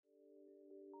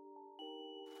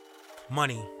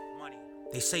Money,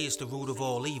 they say it's the root of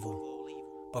all evil,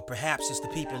 but perhaps it's the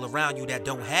people around you that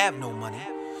don't have no money,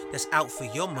 that's out for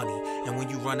your money, and when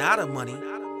you run out of money,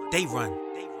 they run.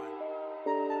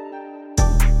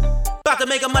 About to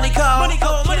make a money call,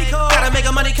 gotta make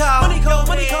a money call,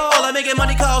 all I making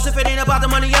money calls. If it ain't about the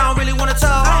money, I don't really wanna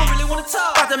talk.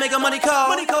 About to make a money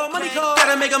call,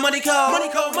 gotta make a money call,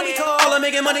 all I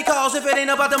making money calls. If it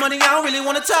ain't about the money, I don't really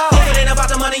wanna talk. If it ain't about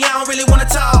the money, I don't really wanna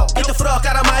talk. Get the fuck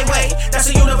out of my way, that's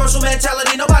a universal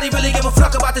mentality. Nobody really give a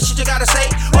fuck about the shit you gotta say.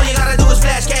 All you gotta do is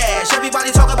flash cash.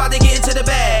 Everybody talk about they get into the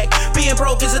bag. Being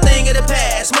broke is a thing of the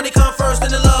past. Money come first,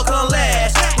 then the love come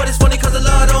last. But it's funny cause the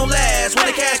love don't last when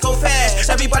the cash go fast.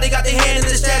 Everybody got their hand in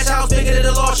the stash house, bigger than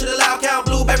the law, should allow count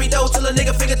blueberry dough till a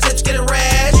nigga fingertips get a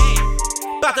rash.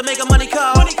 About to make a money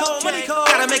call,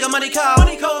 gotta make a money call,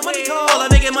 all I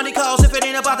making money calls. If it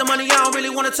ain't about the money, I don't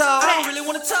really wanna talk.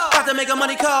 About to make a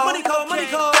money call,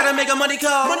 gotta make a money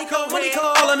call,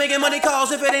 all I making money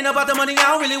calls. If it ain't about the money, I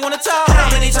don't really wanna talk.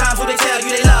 How many times will they tell you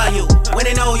they love you when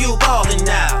they know you ballin'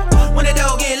 now? When the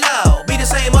dough get low, be the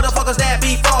same motherfuckers that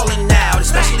be falling now.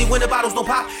 Especially when the bottles don't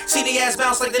pop, see the ass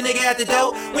bounce like the nigga at the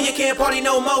door. When you can't party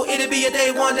no more, it'll be a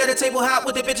day one that the table hop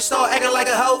with the bitches start acting like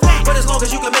a hoe. But as long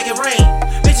as you can make it rain,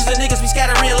 bitches and niggas be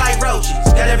scattering like roaches.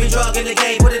 Got every drug in the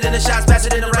game, put it in the shots, pass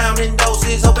it in around in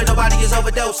doses. Hoping nobody is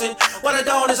overdosing. While the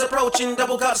dawn is approaching,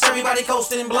 double cups, everybody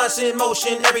coasting, blunts in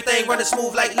motion, everything running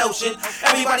smooth like lotion.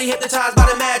 Everybody hypnotized by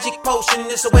the magic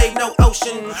potion. It's a wave, no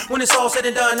ocean. When it's all said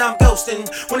and done, I'm ghosting.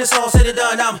 When it's all said and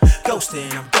done, I'm ghosting.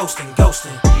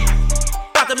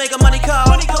 About to make a money call,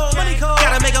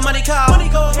 gotta make a money call,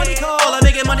 all I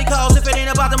making money calls. If it ain't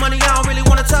about the money, I don't really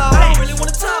wanna talk.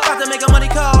 About to make a money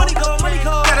call,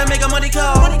 gotta make a money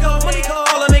call,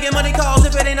 all I making money calls.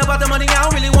 If it ain't about the money, I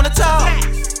don't really wanna talk.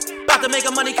 About to make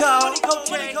a money call,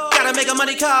 gotta make a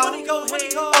money call,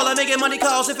 all I making money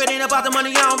calls. If it ain't about the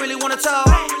money, I don't really wanna talk.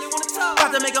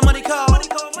 About to make a money call,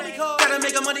 gotta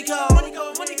make a money call,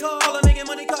 all I making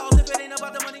money calls. If it ain't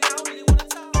about the money.